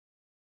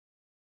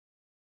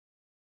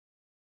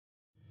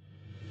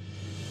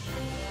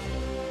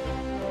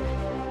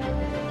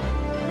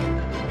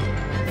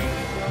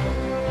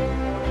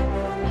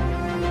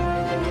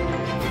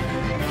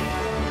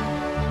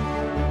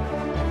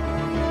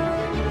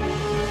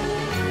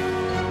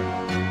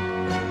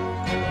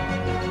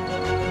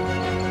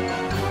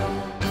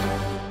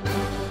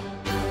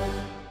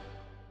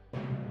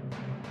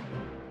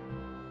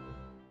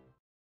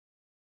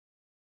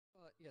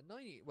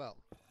well,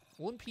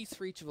 one piece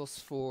for each of us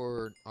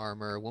for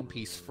armor, one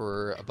piece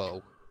for a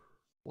bow,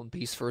 one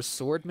piece for a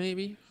sword,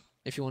 maybe,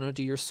 if you want to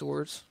do your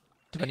sword,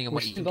 depending on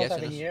what you can don't get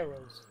have in any it.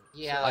 arrows.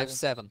 Yeah, I have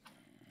 7.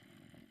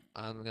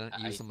 I'm gonna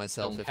use them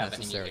myself if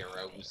necessary. Any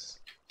arrows.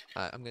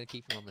 I'm gonna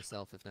keep them on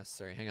myself if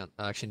necessary. Hang on.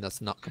 Actually,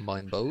 let's not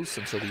combine bows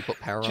until we put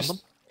power on them.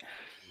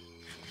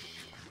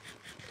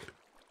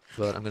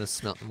 But I'm gonna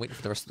smelt. I'm waiting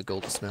for the rest of the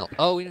gold to smelt.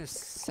 Oh, we need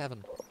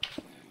 7.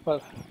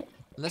 Well,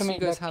 unless you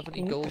guys have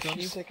any gold on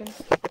you.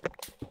 Seconds.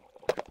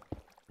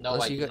 No,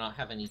 I do not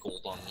have any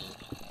gold on me.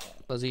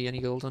 Fuzzy, any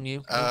gold on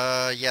you?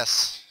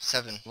 Yes,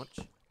 7. Much?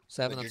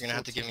 7. But you're gonna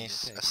have to give me a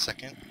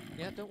second.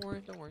 Yeah, don't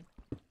worry, don't worry.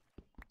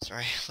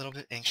 Sorry, a little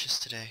bit anxious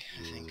today,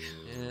 I think.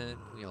 Yeah,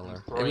 we all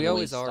are. And we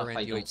always are in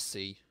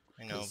UHC.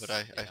 I know, but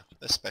I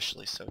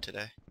especially so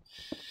today.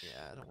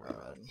 Yeah, don't worry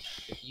about it.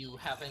 If you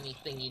have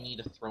anything you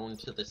need to throw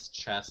into this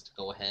chest,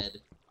 go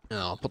ahead. No,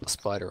 I'll put the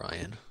spider eye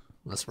in.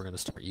 Unless we're gonna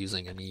start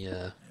using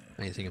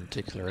anything in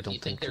particular, I don't think.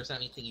 If you think there's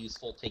anything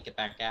useful, take it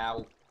back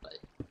out. But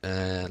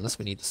unless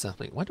we need the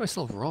sapling. Why do I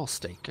still have raw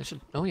steak? I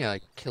should. Oh yeah, I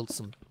killed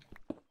some.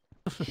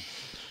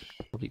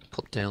 Probably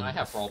put down. I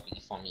have raw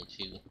beef on me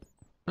too.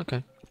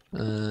 Okay.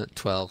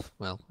 12.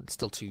 Well, it's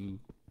still two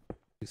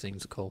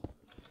things to call.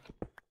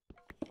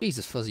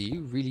 Jesus, Fuzzy,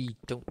 you really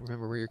don't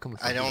remember where you're coming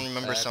from. I don't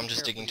remember, so I'm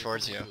just digging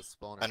towards you.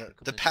 I don't.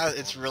 The path,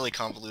 it's really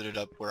convoluted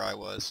up where I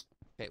was.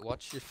 Okay,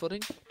 watch your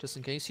footing, just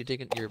in case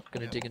you're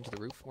gonna dig into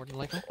the roof more than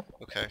likely.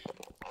 Okay.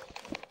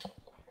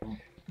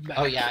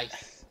 Oh yeah.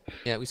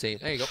 Yeah, we see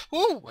it. There you go.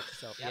 Woo! Watch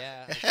yourself. Yep.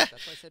 Yeah, that's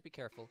why I said be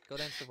careful. Go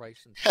down to the right.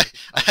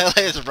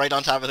 It's right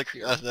on top of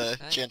the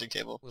enchanting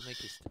table. We'll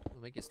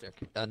make you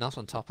staircase. Not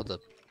on top of the.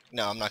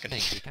 No, I'm not gonna.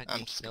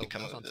 I'm just gonna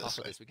come over this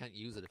way. We can't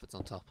use it if it's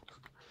on top.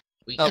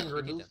 We can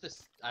remove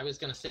this. I was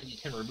gonna say we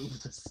can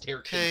remove the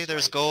staircase. Okay,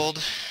 there's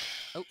gold.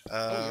 Oh, you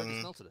already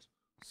smelted it.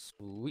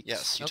 Sweet.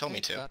 Yes, you told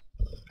me to.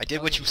 I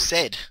did what you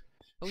said.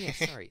 Oh yeah,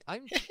 sorry.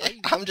 I'm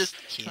just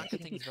tracking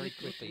things very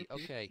quickly.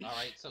 Okay. All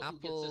right. So who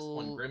gets this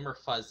one? Grim or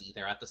Fuzzy?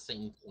 They're at the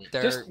same point.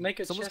 Just make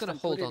a Someone's gonna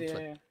hold on to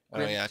it. Oh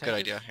yeah, good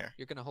idea. Here.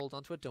 You're gonna hold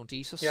on to it. Don't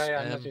eat it.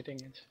 Yeah, I'm not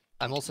eating it.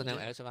 I'm also now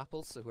out of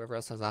apples, so whoever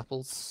else has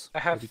apples. I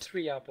have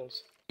 3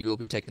 apples. You will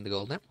be taking the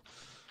gold now.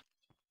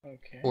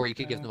 Okay. Or you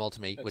could give them all to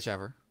me,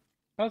 whichever.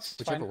 That's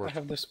fine. I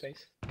have the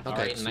space. Okay,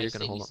 Alright, so and you're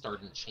gonna hold on.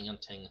 Start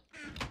enchanting.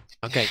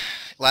 Okay.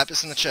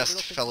 Lapis in the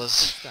chest,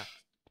 fellas.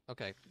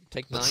 Okay,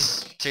 take 9.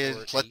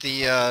 Let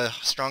the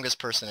strongest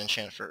person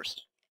enchant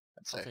first.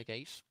 I'll take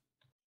 8.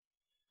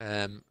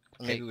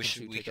 Maybe we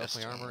should take off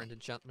my armor and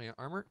enchant my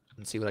armor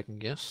and see what I can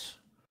get.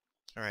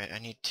 Alright, I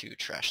need to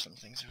trash some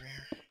things over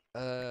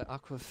here.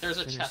 Aqua. There's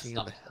a chest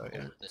up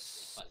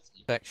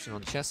Inspection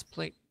on chest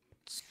plate.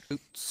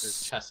 Boots.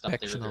 There's a chest up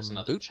there. There's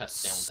another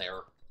chest down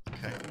there.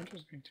 Okay.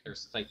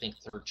 There's, I think,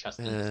 3rd chest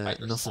in the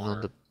spider nothing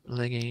on the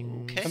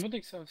legging. Okay. I'm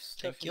putting some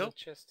stuff in the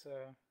chest to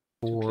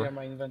 4. clear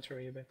my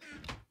inventory a bit.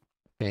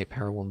 Okay,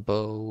 power 1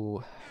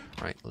 bow.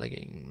 Right,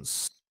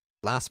 leggings.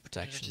 Blast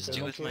protection.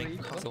 Someone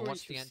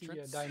watch the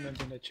entrance. A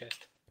diamond in the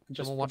chest.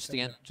 Someone watch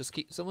the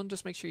Someone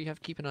just make sure you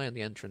keep an eye on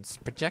the entrance.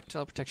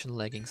 Projectile protection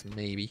leggings,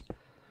 maybe.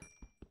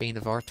 Bane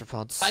of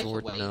Arthropod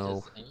sword,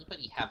 no. Does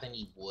anybody have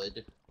any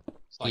wood?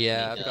 So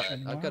yeah,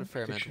 I've got a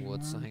fair amount of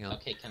wood, so hang on.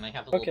 Okay, can I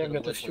have a little bit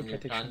of wood when you're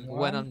done?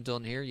 When I'm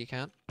done here, you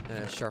can.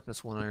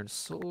 Sharpness 1 iron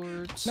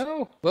swords.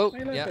 No! Whoa,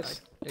 yeah,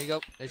 there you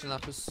go. There's your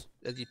lapis.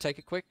 You take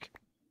it quick.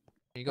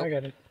 There you go. I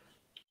got it.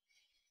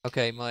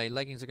 Okay, my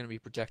leggings are going to be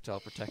projectile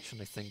protection,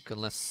 I think,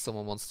 unless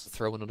someone wants to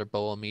throw another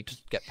bow on me to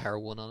get power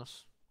 1 on it.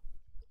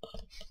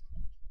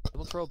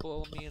 Someone throw a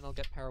bow on me and I'll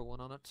get power 1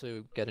 on it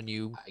to get a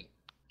new... I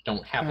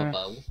don't have a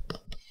bow.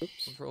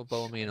 Someone throw a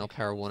bow on me and I'll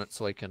power 1 it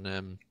so I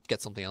can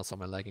get something else on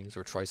my leggings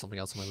or try something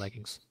else on my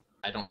leggings.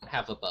 I don't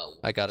have a bow.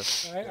 I got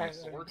it. I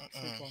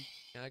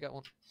I got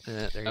one.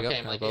 There you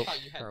go, bow,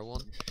 power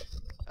 1.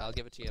 I'll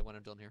give it to you when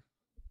I'm done here.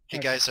 Hey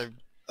guys, I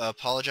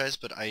apologize,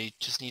 but I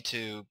just need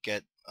to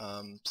get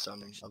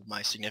some of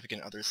my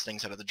significant other's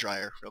things out of the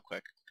dryer real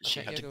quick.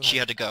 She had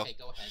to go. Okay,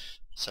 go ahead.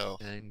 So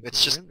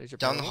it's just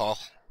down the hall.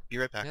 Be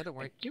right back. Yeah, don't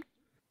worry. Thank you.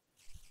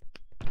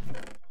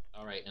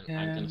 Alright, and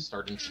I'm gonna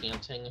start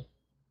enchanting.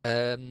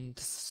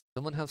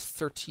 Someone have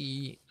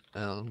 30...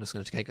 I'm just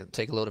gonna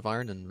take a load of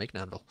iron and make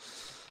an anvil.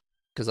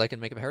 Because I can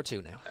make a power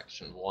 2 now.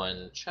 Section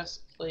 1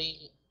 chest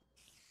plate.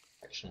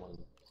 Section 1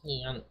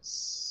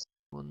 pants.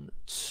 1,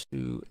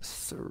 2,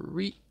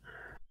 3.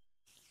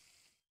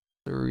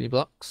 3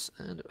 blocks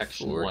and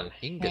Section 4 1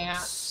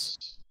 ingots.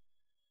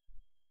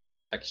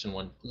 hat. Section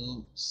 1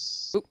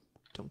 boots. Oop,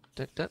 don't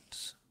take that.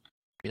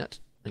 Be that.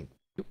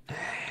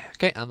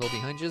 Okay, anvil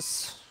behind you.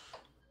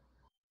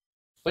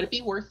 Would it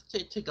be worth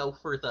to go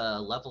for the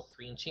level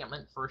 3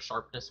 enchantment for a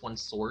sharpness 1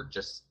 sword,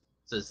 just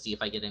to see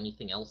if I get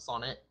anything else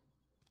on it?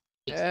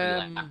 Takes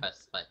 3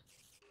 lapis, but...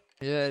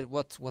 Yeah,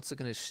 what's it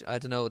gonna... I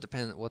don't know, it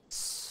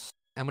depends,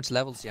 how much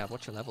levels do you have?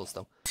 What's your levels,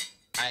 though?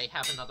 I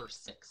have another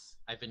 6.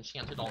 I've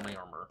enchanted all my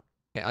armor.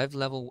 Okay,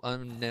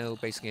 I'm now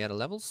basically out of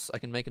levels. I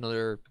can make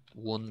another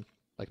one,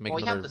 make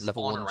another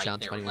level 1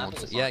 enchant if anyone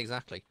wants it. Yeah,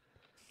 exactly.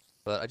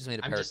 But I just made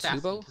a I'm pair just of two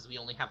asking bow. because we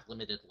only have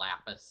limited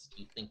lapis.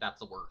 Do you think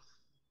that's a worth?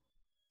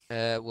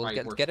 We'll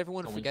Right, we're get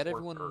everyone going get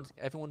for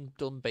everyone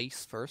done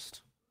base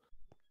first.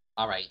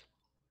 All right.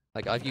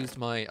 Like I've used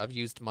my 8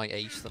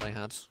 that I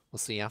had. We'll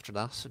see after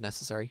that if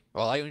necessary.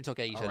 Well, I only took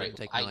 8. I Alright, didn't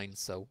take I- 9,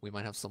 so we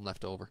might have some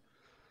left over.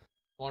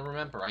 Well,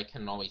 remember, I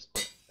always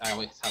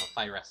have a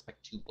fire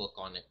aspect 2 book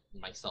on it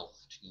myself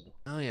too.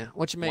 Oh yeah.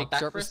 What you Want make? that,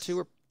 Sharpness Chris? 2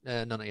 or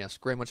no, yes.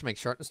 Graham, what you make?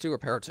 Sharpness 2 or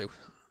power 2?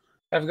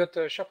 I've got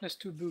a sharpness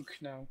 2 book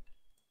now.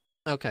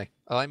 Okay.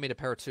 Oh, I made a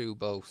pair 2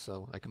 bow,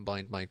 so I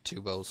combined my 2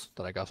 bows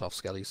that I got off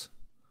Skelly's.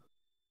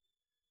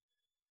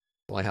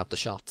 So I have the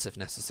shots if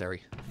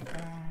necessary.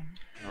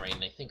 Alright,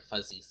 and I think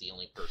Fuzzy's the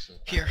only person.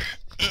 Here.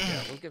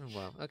 Yeah, we'll give him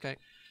well. Okay.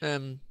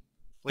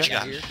 What you get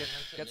got? here, Mention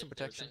get some if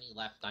there's protection. any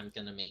left, I'm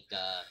gonna make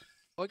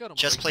Oh, I got him.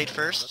 Chest plate That's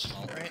first.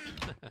 all. Alright.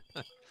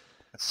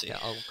 Let's see. Yeah,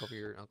 I'll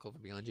cover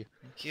behind you.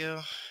 Thank you.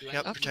 do I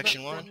Yep, need to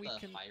protection make 1. we the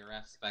can- fire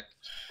aspect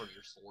for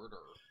your sword, or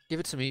Give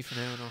it to me for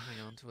now, and I'll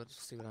hang on to it.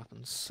 See what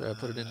happens.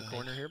 Put it in the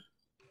corner here,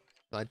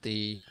 beside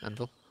the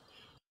anvil.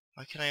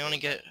 Why can I only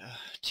get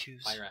 2?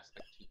 fire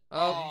aspect 2?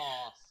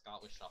 Oh.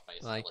 Scott was shot by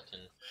a Like-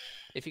 skeleton.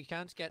 If you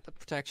can't get the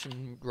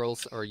protection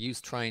rolls or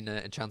try and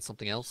enchant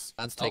something else,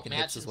 Man's Oh, taking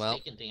hits as Madsen's well.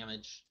 taking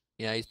damage.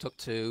 Yeah, he took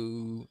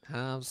 2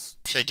 halves.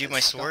 Should I do my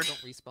Scott, sword? Don't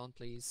respawn,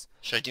 please.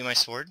 Should I do my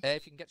sword?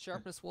 If you can get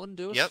sharpness 1,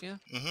 do it. Yep. Yeah.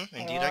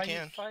 Indeed I I need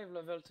can. 5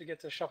 level to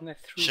get a sharpness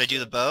 3. Should I do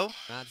the sword. bow?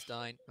 Mad's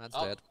dying. Mad's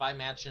Oh, dead. bye,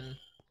 Madsen.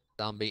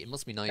 Zombie. It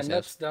must be nice And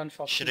out. that's done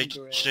for Should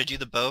 2 I do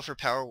the bow for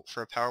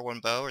a power 1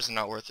 bow, or is it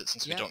not worth it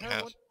since we Yeah, don't no,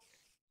 have? what-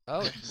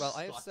 Oh, well,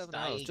 I have Scott's 7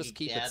 arrows. dying Just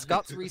keep again. it.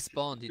 Scott's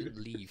respawned. He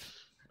didn't leave.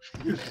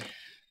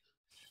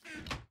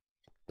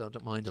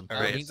 Don't mind him.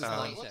 Alright, It means it's So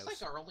nice it looks out.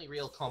 like our only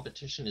real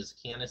competition is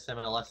Canis,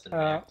 MLS, and Uh,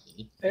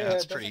 Mackie. Yeah,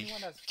 that's does pretty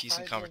anyone have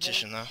decent 5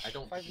 competition though. I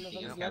don't 5 think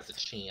levels he has a left?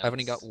 chance. I've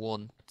only got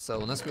 1, so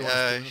unless we want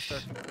Uh, to let's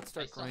I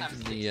start still have grinding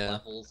 6 the.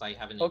 levels. I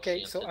haven't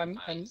Okay, so enchanted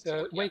my I'm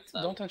sword wait, yet,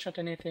 though. don't enchant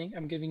anything.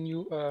 I'm giving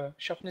you a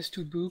sharpness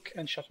 2 book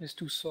and sharpness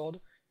 2 sword.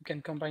 You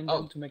can combine Oh.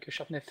 them to make a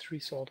sharpness 3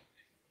 sword.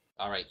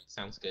 Alright,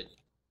 sounds good.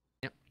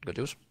 Yep, go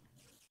do it.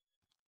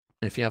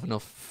 And if you have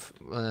enough,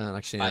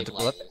 actually, 5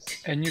 well, levels.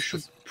 And you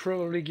should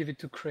probably give it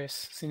to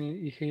Chris,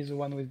 since he's the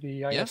one with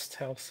the highest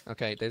health.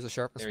 okay, there's a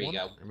sharpness There you 1.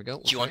 go. There we go.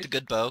 Do you want the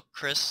good bow,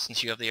 Chris,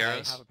 since you have the I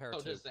arrows? have a pair Oh,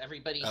 of 2. does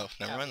everybody Oh,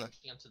 never have mind then.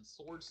 enchanted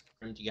swords?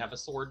 Or do you have a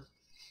sword?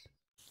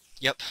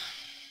 Yep.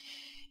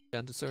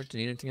 Enchanted sword. Do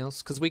you need anything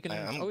else? Because we can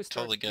I'm always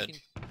start, totally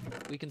good.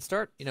 We can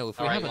start. You know, if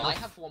we Alright, have well, I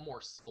enough. have 1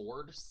 more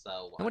sword,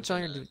 so. How much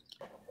iron do?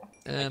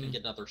 I can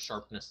get another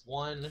sharpness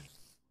 1.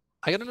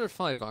 I got another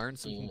 5 iron,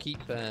 so we can Mm. keep.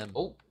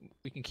 Oh,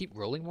 We can keep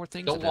rolling more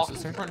things. don't if walk in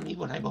necessary. front of me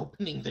when I'm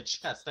opening the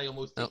chest. I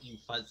almost Oh. hit you,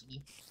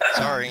 Fuzzy.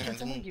 Sorry, I Can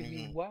someone didn't give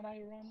me even- 1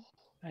 iron?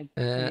 I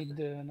Uh, need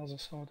another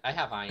sword. I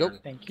have iron.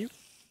 Thank you.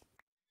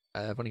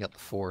 I've only got the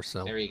 4,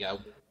 so There you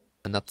go.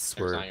 and that's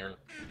There's where iron.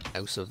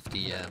 out of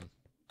the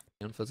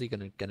Fuzzy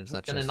gonna get into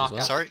that Gonna chest knock as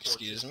well. out Sorry, the torches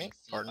excuse me, and see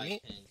if pardon I me.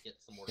 can get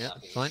some more Yeah,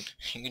 levels. fine.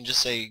 You can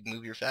just say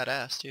move your fat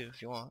ass too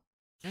if you want.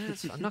 Yeah,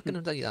 I'm not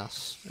gonna do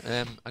that.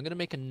 I'm gonna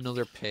make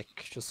another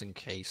pick just in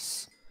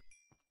case.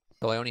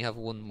 So I only have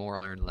 1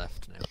 more iron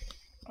left now.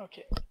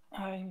 Okay.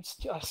 I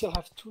still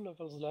have 2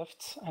 levels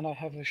left, and I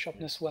have a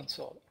sharpness 1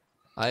 sword.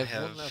 I have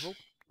have- 1 level.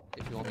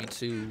 If you want me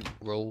to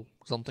roll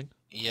something.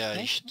 Yeah,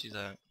 Okay. you should do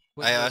that.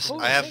 Well, I roll asked-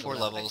 something. I have wait, 4 I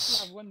levels.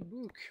 still have 1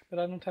 book, but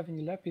I don't have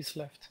any lapis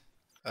left.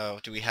 Oh,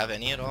 do we have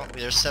any at all?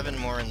 There's 7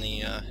 more in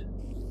the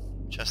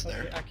chest Okay,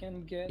 there. I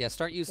can get. Yeah,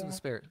 start using the Uh,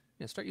 spirit.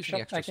 Yeah, start using the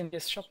I extras. can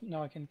get sharp.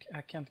 No,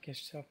 I can't get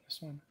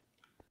sharpness 1.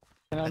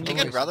 I think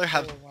only I'd rather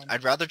have. four one.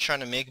 I'd rather try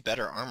to make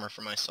better armor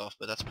for myself,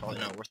 but that's probably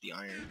not worth the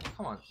iron.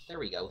 Come on, there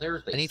we go.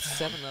 There's I the. need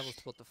 7 levels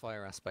to put the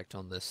fire aspect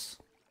on this,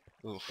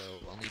 Oof. so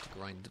I'll need to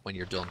grind when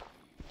you're done.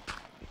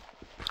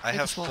 I Make a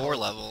have small 4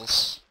 hole.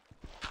 levels.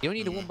 You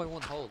only need a Mm.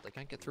 1x1 hold. They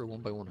can't get through a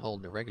 1x1 hold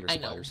in the regular I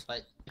know, spiders.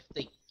 but if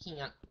they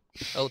can't.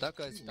 Oh, that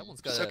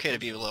one's got It's a, okay to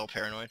be a little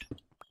paranoid.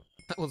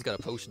 that one's got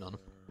a potion on him.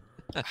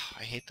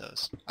 I hate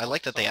those. I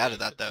like that they Sorry, added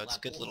that though. different It's a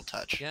good little levels.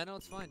 touch. Yeah, no,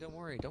 it's fine. Don't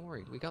worry. Don't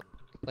worry. We got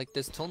like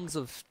there's tons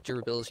of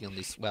durability on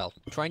these. Well,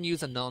 try and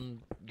use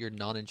your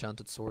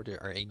non-enchanted sword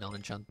or a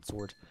non-enchanted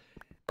sword.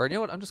 Or you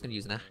know what? I'm just gonna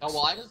use an axe. Oh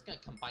well, I was gonna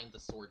combine the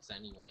swords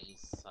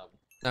anyways. So.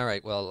 All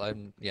right. Well,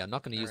 I'm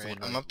not gonna use Alright,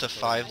 the one. I'm up to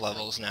sword. 5 I'd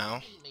levels like now.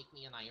 you to Make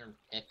me an iron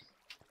pick.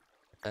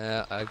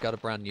 I've got a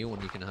brand new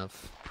one you can have.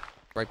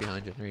 Right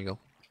behind you. There you go.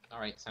 All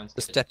right, sounds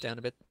Just good. step down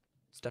a bit.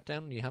 Step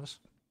down. You have it.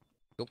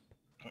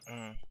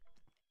 Mm-mm.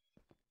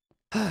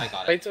 I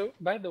got it. Wait, so,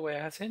 by the way,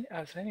 has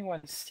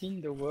anyone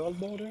seen the world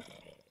border?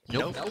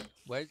 Nope. Nope.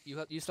 Well,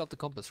 you still have the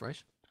compass,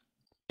 right?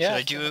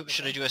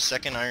 Should I do a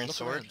second iron Look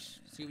sword, around.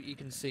 See what you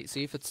can see.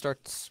 See if it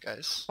starts.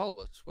 guys?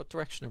 Follow it. What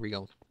direction are we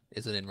going?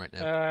 Is it in right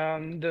now?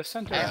 The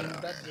center I is don't in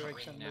know. that Right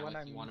direction, the now, one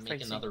if I'm you want to make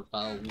facing. another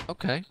bow.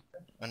 Okay.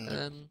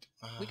 And,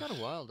 We got a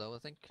while though, I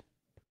think.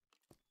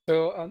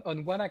 So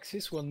on one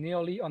axis, we're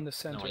nearly on the No,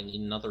 center. I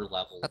need another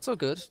level. That's all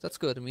good. That's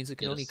good. It means it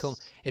can only come.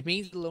 Yes. It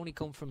means it'll only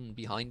come from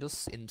behind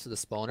us into the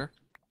spawner.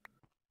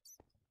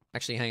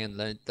 Actually, hang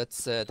on.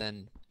 Let's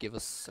then give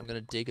us. I'm gonna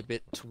dig a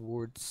bit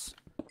towards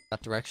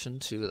that direction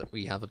so that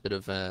we have a bit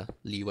of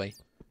leeway.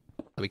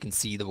 So we can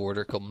see the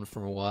border coming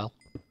from a while,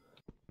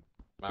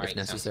 if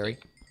necessary.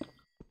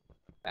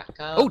 Back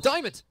up. Oh,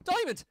 diamond!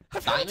 Diamond! I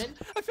found Diamond?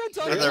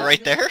 diamond! They're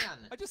right there?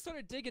 I just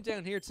started digging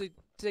down here to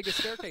dig a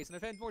staircase, and I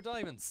found more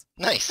diamonds.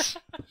 Nice.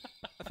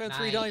 I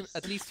found Nice.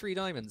 at least 3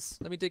 diamonds.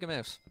 Let me dig them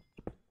out.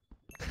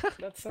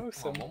 That's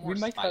awesome. one more We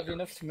might have spider.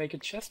 enough to make a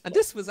chest. And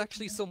this was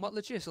actually somewhat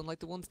legit, unlike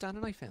the ones Dan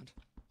and I found.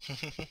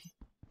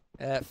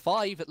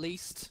 5 at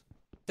least.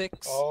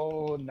 6.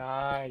 Oh,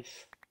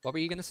 nice. What were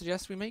you going to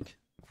suggest we make?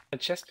 A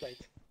chest plate.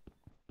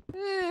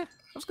 I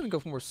was going to go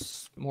for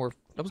more.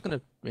 I was going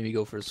to maybe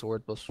go for a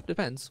sword, but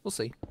depends. We'll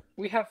see.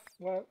 We have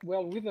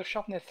well with a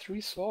sharpness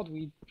 3 sword,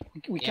 we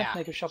Yeah, can't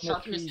make a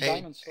sharpness 3 sharpness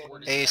diamond three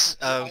sword. Ace,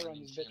 Iron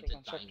is better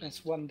than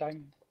sharpness 1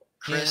 diamond.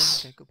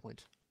 Chris, Yeah, okay, good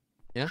point.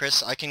 Yeah?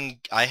 Chris,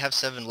 I have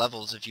 7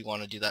 levels if you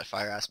want to do that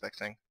fire aspect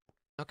thing.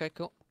 Okay,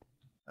 cool.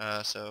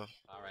 So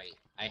Alright,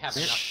 I have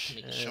enough to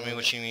make a show me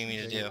what you need me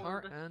to There do. you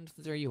are, and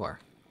there you are.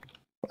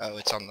 Oh,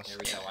 it's on the. There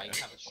we go, I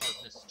have a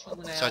sharpness 2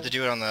 now. So I have to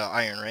do it on the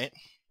iron, right?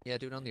 Yeah,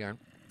 do it on the arm.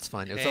 It's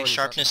fine. It's Okay, already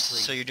sharpness. 3.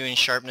 So you're doing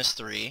sharpness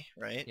 3,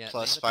 right? Yeah,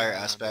 Plus aim at the fire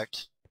iron.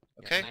 aspect.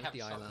 Yeah, Okay, And I have the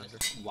sharpness Islander.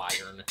 2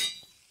 iron.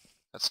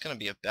 that's gonna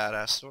be a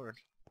badass sword.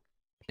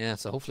 Yeah,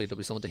 so hopefully there'll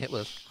be someone to hit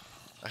with.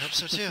 I hope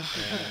so too.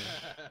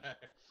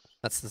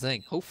 That's the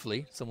thing.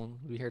 Hopefully someone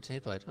will be here to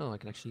hit by it. Oh, I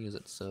can actually use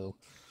it, so...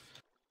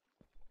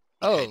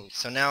 Oh! Okay,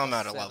 so now I'm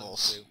out of 7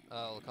 levels. too.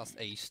 Oh, it'll cost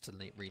 8 to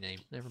rename.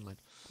 Never mind.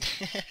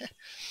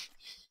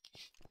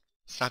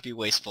 Let's not be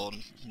wasteful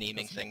in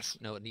naming things.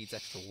 No, it needs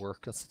extra work,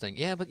 that's the thing.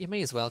 Yeah, but you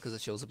may as well, because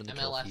it shows up in the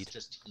kill MLS feed.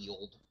 just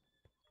healed.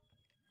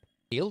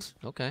 Healed?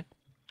 Okay.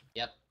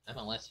 Yep,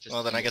 MLS just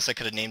Well, then I healed. guess I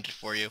could have named it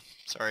for you.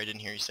 Sorry, I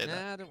didn't hear you say that.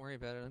 Nah, don't worry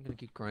about it. I'm gonna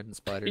keep grinding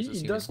spiders. It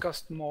assuming- does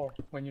cost more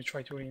when you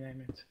try to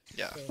rename it.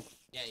 Yeah. So,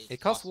 Yeah,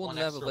 It costs one 1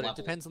 level, extra but it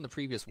level. depends on the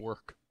previous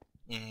work.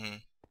 Mm-hmm.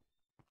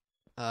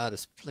 Ah,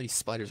 there's bloody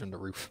spiders on the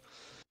roof.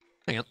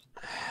 Hang on.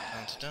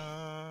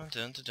 Dun,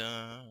 dun, dun,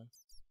 dun.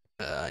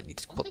 I need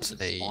to I don't put think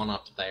they a... spawn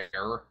up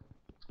there.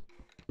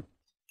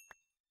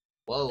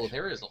 Whoa,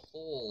 there is a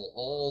hole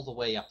all the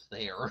way up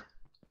there.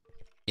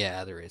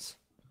 Yeah, there is.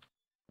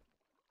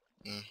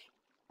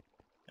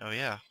 Oh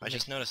yeah, I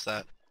just noticed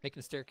that.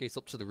 Making a staircase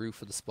up to the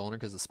roof of the spawner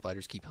because the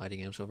spiders keep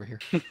hiding out over here.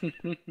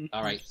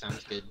 Alright,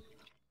 sounds good.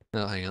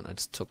 Oh, hang on, I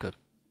just took a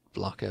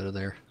block out of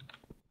there.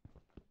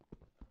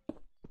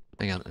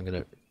 Hang on, I'm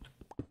gonna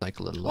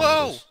cycle it along.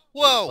 Whoa!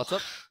 Whoa! What's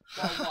up?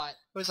 Well, what?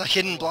 It was a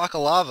hidden block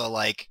of lava,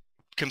 like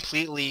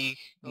completely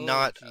Oh,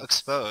 not Jesus.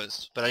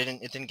 exposed, but it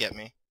didn't get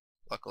me.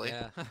 Luckily,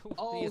 Yeah.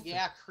 Oh, Yes.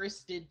 yeah,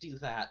 Chris did do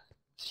that.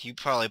 you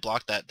probably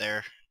blocked that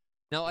there.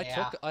 No,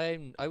 Yeah.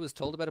 I was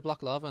told about a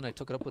block of lava and I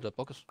took it up with a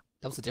bucket.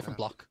 That was a different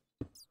Yeah. block.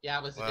 Yeah,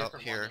 it was a Well,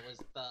 different here. one. It was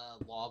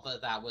the lava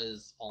that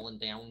was falling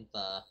down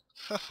the...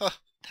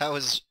 That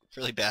was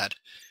really bad.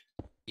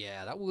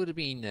 Yeah, that would have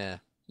been,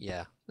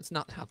 yeah. Let's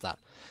not have that.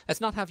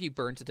 Let's not have you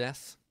burned to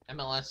death.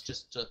 MLS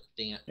just took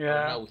Dan.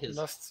 yeah, No, his...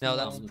 lost No,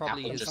 that's some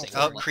probably Apple his just thing.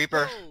 Oh, like-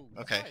 creeper. Whoa,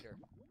 Okay. spider.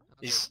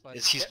 He's-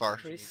 spider's he's far.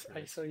 Chris,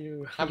 I saw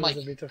you I'm lose like-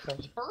 a bit of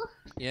health.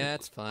 Yeah,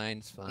 it's fine,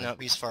 it's fine. No,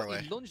 he's far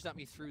away. He lunged at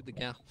me through the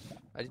gap.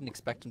 I didn't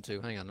expect him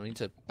to. Hang on, I need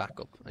to back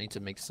up. I need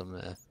to make some,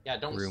 Yeah,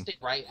 don't room. stay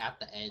right at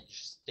the edge.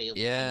 Stay a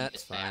Yeah, little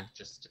it's bit back, fine.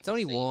 just to It's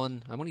only be safe.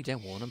 1. I'm only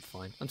down 1, I'm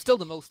fine. I'm still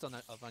the most of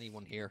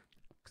anyone here.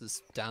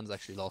 Because Dan's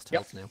actually lost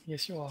Yep. health now.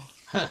 Yes, you are.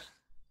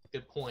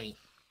 Good point.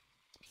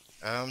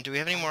 Do we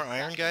have any more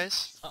iron,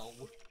 guys? Oh,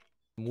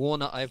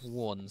 I have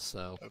 1,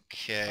 so...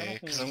 Okay,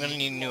 because I'm think gonna we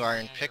need a new more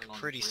iron pick on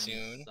pretty Grim,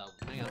 soon.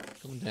 so- Hang on,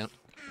 coming down.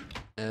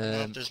 I don't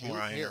know if there's more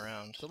here- iron here,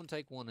 around. Someone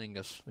take 1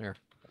 ingot. There.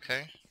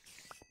 Okay.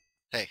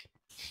 Hey.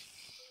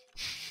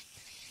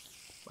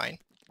 Mine?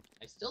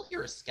 I still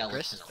hear a skeleton.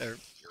 Chris? around Or here.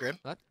 Grim?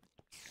 What?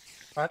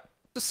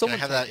 Just someone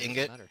have take that it, doesn't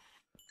ingot? matter.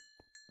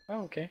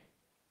 Oh, okay.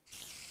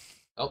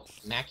 Oh,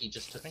 Mackie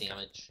just took Okay.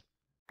 damage.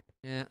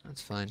 Yeah,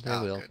 that's fine. They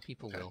Oh, will. good.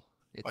 People Okay. will.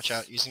 Watch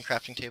out, using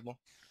crafting table.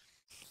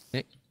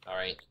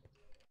 Alright.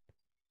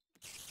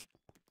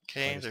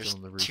 Okay, Spider's there's still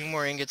on the roof. 2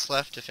 more ingots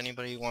left if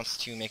anybody wants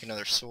to make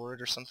another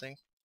sword or something.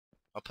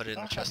 I'll put it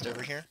in the chest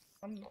over here.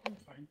 I'm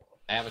fine.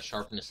 I have a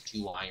sharpness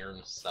 2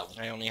 iron, so...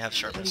 I only have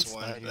sharpness Bloody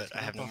 1, spiders, but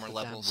I have knock no off more the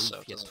damn levels, so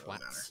roof, it you doesn't really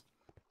matter.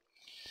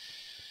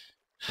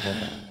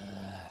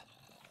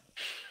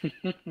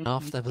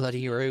 Off the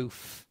bloody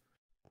roof.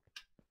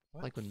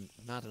 What? Like when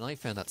Matt and I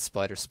found that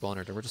spider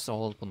spawner, they were just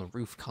all up on the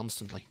roof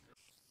constantly.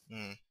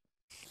 Hmm.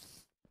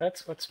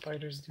 That's what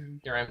spiders do.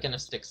 Here, I'm gonna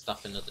stick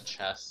stuff into the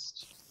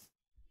chest.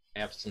 I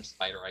have some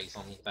spider eyes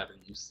on me that are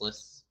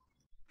useless.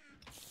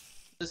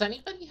 Does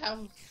anybody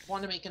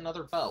want to make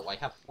another bow? I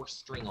have 4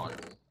 string on me.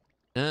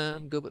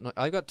 I'm good, but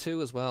I got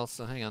 2 as well,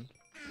 so hang on.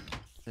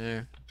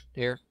 There.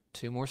 Here.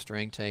 2 more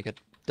string, take it.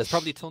 There's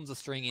probably tons of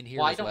string in here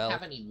Well, I as don't well.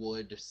 have any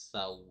wood,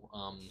 so,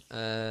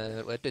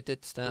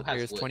 It's that. Who has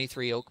Here's wood?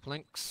 23 oak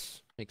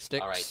planks. Make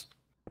sticks. Alright.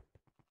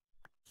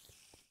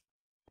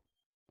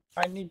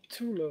 I need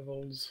 2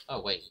 levels.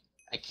 Oh wait,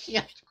 I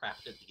can't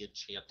craft at the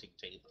enchanting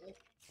table.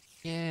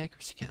 Yeah, of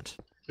course you can't.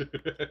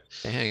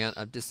 Hey, hang on,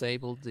 I've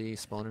disabled the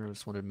spawner. I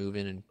just want to move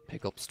in and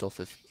pick up stuff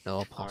if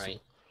possible.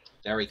 Alright.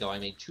 There we go. I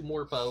made 2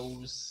 more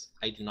bows.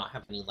 I do not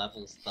have any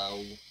levels,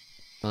 though.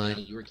 Fine.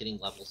 You were getting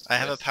levels. I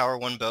have a Chris. power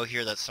 1 bow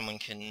here that someone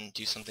can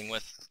do something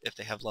with if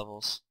they have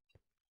levels.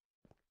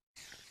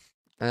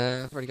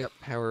 I've already got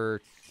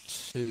power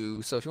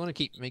 2, so if you want to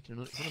keep making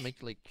another, try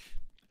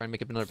and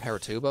make up another power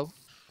 2 bow.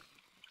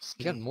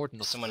 You got more than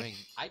enough Someone- string.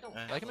 I don't.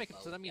 I have can a make it,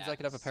 bow so that means yet, I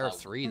could have a power so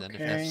 3 then.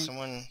 Okay. If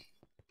someone...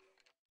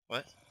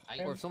 What?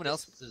 Or if someone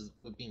else-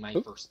 would be my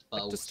Oop. first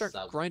Like, bow. just start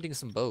so grinding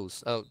some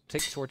bows. Oh,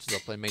 take torches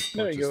up. I made torches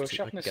There you go. too. I can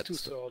Sharpness get 2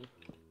 stuff. sword.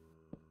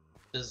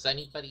 does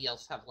anybody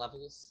else have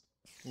levels?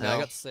 I No.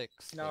 got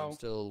 6. But I'm No.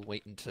 still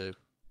waiting to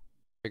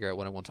figure out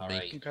what I want to make.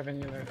 Alright. Don't have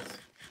any left.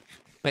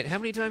 Wait, how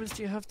many diamonds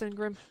do you have then,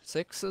 Grim?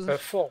 6, is it?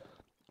 4.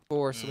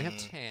 4, so we have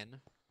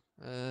Mm.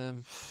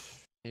 10.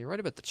 You're right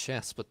about the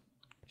chest, but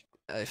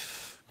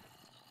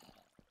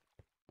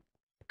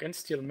You can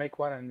still make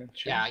one and then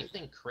change Yeah, I it.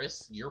 think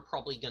Chris, you're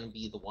probably gonna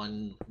be the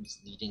one who's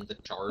leading the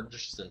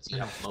charge since you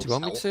have Do most you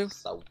want me health. to?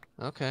 So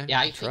okay. yeah,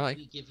 I try.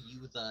 think we give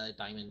you the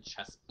diamond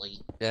chest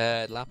plate.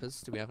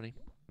 Lapis, do we have any?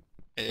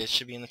 It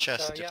should be in the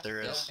chest Yeah, if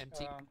there yeah. is.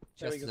 Empty. There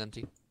Chest we is go.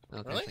 empty.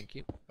 Okay, Really? thank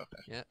you.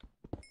 Okay. Yeah.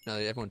 No,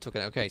 everyone took it.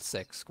 Okay,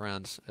 6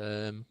 grand.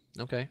 Okay.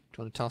 Do you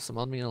want to toss them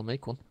on me and I'll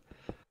make one?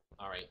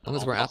 Alright. As long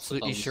as I'll we're toss the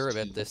absolutely bows sure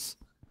about too, this.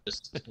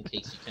 Just in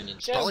case you can Yeah,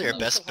 install probably we our those.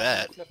 best also have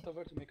bet. enough left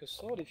over to make a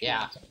sword if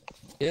Yeah. you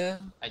want. Yeah.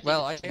 I think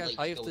Well, I it's too late have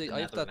to go to I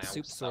have Nether that now,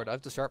 super so- sword. I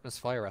have the sharpness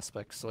fire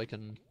aspect, so I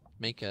can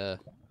make a.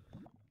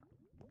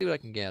 See what I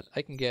can get.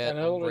 I can get And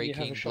I already have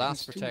a unbreaking, sharpness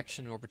blast too.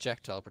 protection, or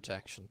projectile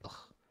protection. Ugh.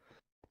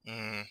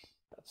 Mm.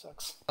 That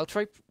sucks. I'll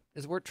try.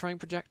 Is it worth trying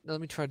project?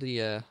 Let me try the.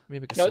 Let me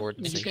make a No, sword.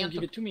 and you see. can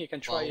give it to me. I can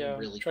try. Well,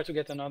 really- Try to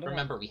get another.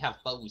 Remember, we have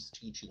bows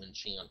too to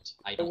enchant.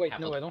 I Oh, don't wait, have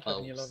no, a I don't have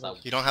bow, any so...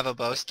 levels. You don't have a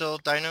bow still,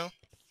 Dino?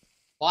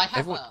 Well, I have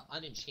Everyone- a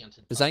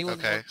unenchanted Does bow. anyone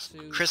Okay. want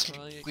to Chris,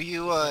 try... will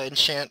you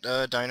enchant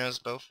Dino's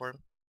bow for him?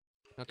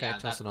 Okay, Yeah,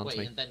 toss that it on way, to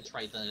me. and then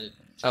try the...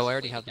 chest Oh, I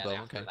already plate have the again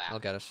bow. after Okay, that. I'll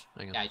get it.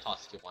 Hang on. Yeah, I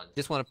tossed you one.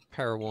 Just want a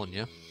power 1,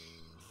 yeah?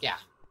 Yeah.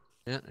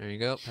 Yeah, there you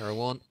go. Power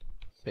 1.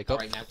 Pick up.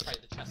 Alright, now try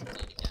the chest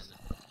plate again.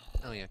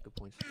 Oh yeah, good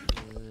point.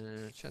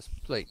 Chest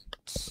plate.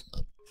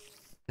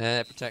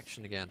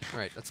 Protection again.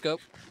 Alright, let's go.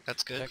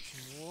 That's good.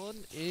 Protection 1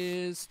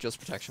 is just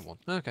protection 1.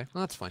 Okay,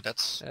 well, that's fine.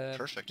 That's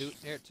perfect.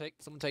 Here,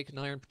 someone take an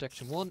iron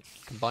protection 1,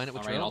 combine it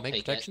with Alright, your I'll own, make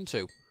take it. protection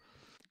 2.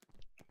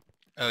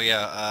 Oh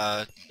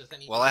yeah, Does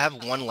anybody well I have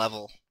have- 1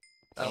 level.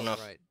 I don't know if...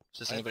 right.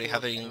 Does I have anybody 4.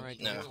 have any... Alright,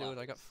 No. let's do it.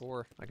 I got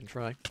 4. I can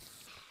try.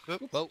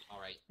 Oop. Whoa.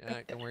 Alright.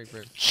 Alright, don't worry,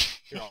 Grim.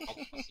 Here, I'll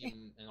toss you,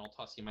 and I'll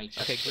toss you my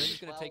chest Okay, plate Grim's as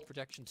gonna well. take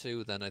protection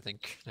 2 then, I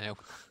think, now.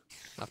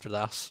 After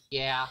that.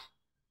 Yeah.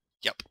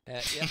 Yeah,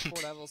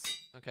 4 levels.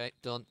 Okay,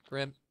 done.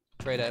 Grim,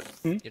 trade out.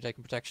 Hmm? You're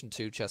taking protection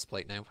 2 chest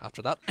plate now.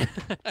 After that.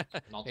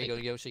 I'll Here you go,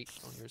 take Yoshi.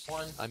 On yours.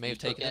 one. I may You have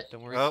took taken it,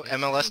 don't worry. Oh, Yeah.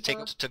 MLS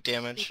Creeper. took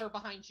damage. Creeper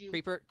behind you.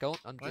 Creeper, go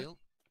on, deal.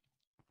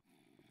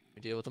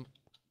 We deal with them.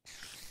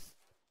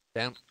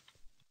 Down.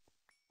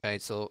 Okay,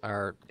 so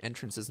our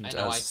entrance isn't I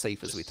know, as I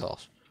safe as we just-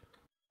 thought.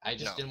 I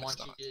just No, didn't it's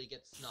want not. you to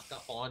get snuck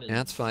up on. And Yeah,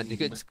 that's fine. You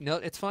boom. could, no,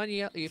 it's fine.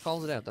 You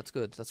followed it out. That's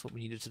good. That's what we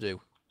needed to do.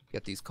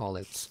 Get these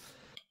call-outs.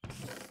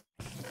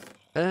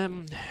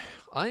 I'm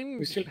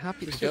We still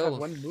happy we to still go. have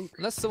 1 book.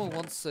 Unless someone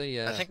wants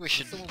a. I think we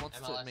should... Someone wants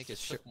to MLS make a.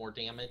 took more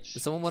damage.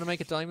 Does someone want to make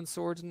a diamond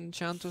sword and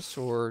enchant it,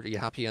 or are you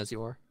happy as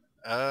you are?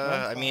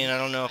 I mean, I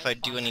don't know if I'm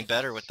I'd do fine, any I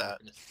better have with that.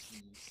 sharpness two,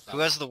 so- Who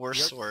has the worst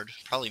You're- sword?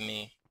 Probably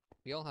me.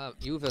 We all have.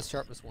 You have a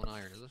sharpness 1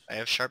 iron, is it? I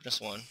have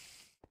sharpness 1.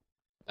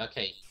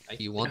 Okay.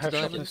 You I want have a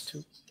sharpness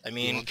diamond? 2. I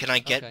mean, want can to- I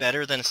get okay.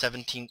 better than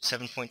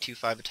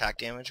 7.25 attack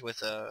damage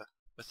with a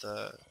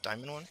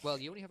diamond one? Well,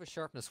 you only have a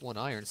sharpness 1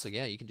 iron, so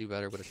yeah, you can do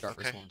better with a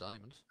sharpness Okay. 1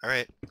 diamond. All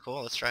right,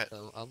 cool. Let's try it.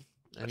 So I'll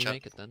let Watch me out.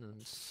 make it then,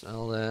 and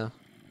I'll If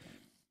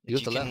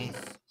use the you can-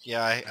 level.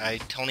 Yeah, I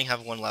only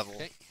have 1 level.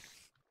 Okay.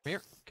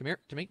 Come here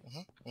to me.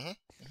 Mhm.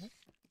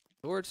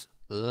 Swords,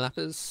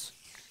 lapis.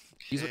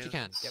 Use what Okay, you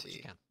can. let's Get what you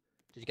see. can.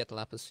 Did you get the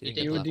lapis? You didn't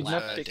did get You the did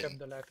lapis. not I pick up didn't.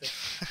 the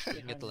lattice. You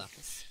didn't get the behind.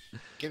 lapis.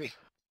 Give me.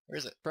 Where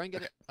is it? Try and get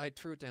Okay. it. I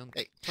threw it down.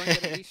 Hey. Try and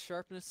get at least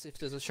sharpness. If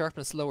there's a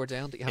sharpness lower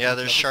down that you have. Yeah, enough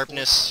there's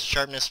levels for.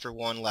 sharpness for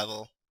 1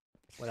 level.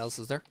 What else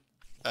is there?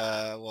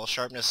 Well,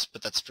 sharpness,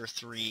 but that's for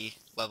 3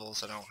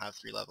 levels. I don't have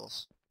 3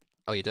 levels.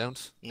 Oh, you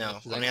don't? No,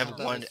 Does I only anyone have have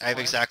 1. levels? I have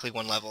exactly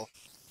 1 level.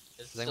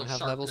 It's Does anyone still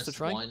have levels to sharpness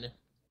try? 1.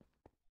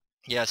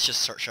 Yeah, it's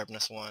just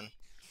sharpness 1.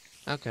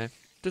 Okay.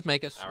 Just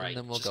make it, Alright, and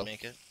then we'll Just go.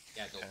 make it.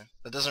 Yeah, go. Okay.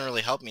 That doesn't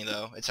really help me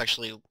though. It's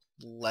actually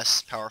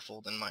less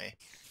powerful than my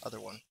other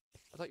one.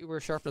 I thought you were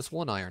a sharpness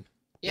 1 iron.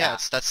 Yeah,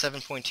 that's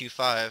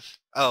 7.25.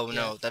 Oh Yeah.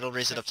 no, that'll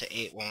raise it up to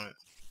 8, won't it?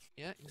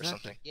 Yeah, Or exactly.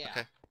 something. Yeah.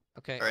 Okay.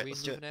 Okay, Alright, are we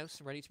let's do moving out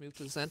and ready to move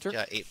to the center?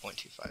 Yeah,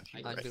 8.25. I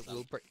You're And right.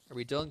 we'll are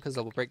we done? Because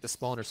I will break the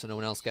spawner so no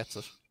one else gets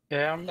it.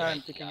 Yeah, I'm Yeah.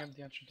 picking up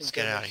the enchanting. Let's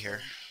get table, out of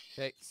here.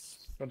 Okay,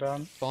 Go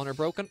down. spawner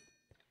broken.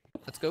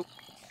 Let's go.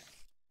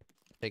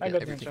 Take I it, got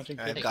the everything. enchanting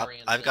I've table. Take got our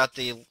I've answer. got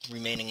the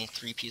remaining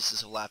 3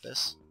 pieces of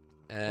lapis.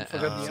 Don't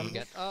forget the so we end.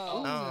 get.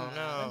 Oh,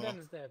 no. And then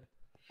it's dead.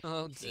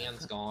 Oh,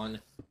 Dan's gone.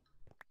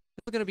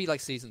 It's gonna be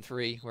like season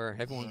 3, where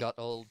everyone got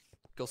all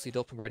gussied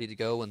up and ready to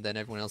go, and then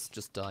everyone else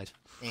just died.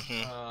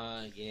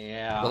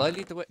 Yeah. Will I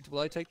lead the way? Will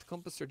I take the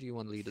compass, or do you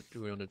want to lead it?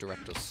 Do you want to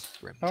direct us,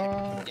 Grim?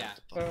 Yeah.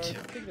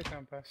 Take the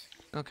compass.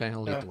 Okay,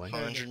 I'll lead the way.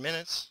 100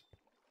 minutes.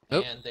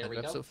 Nope, And there end we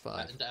of go. episode 5.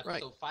 Episode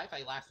Right. 5,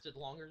 I lasted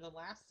longer than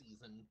last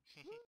season.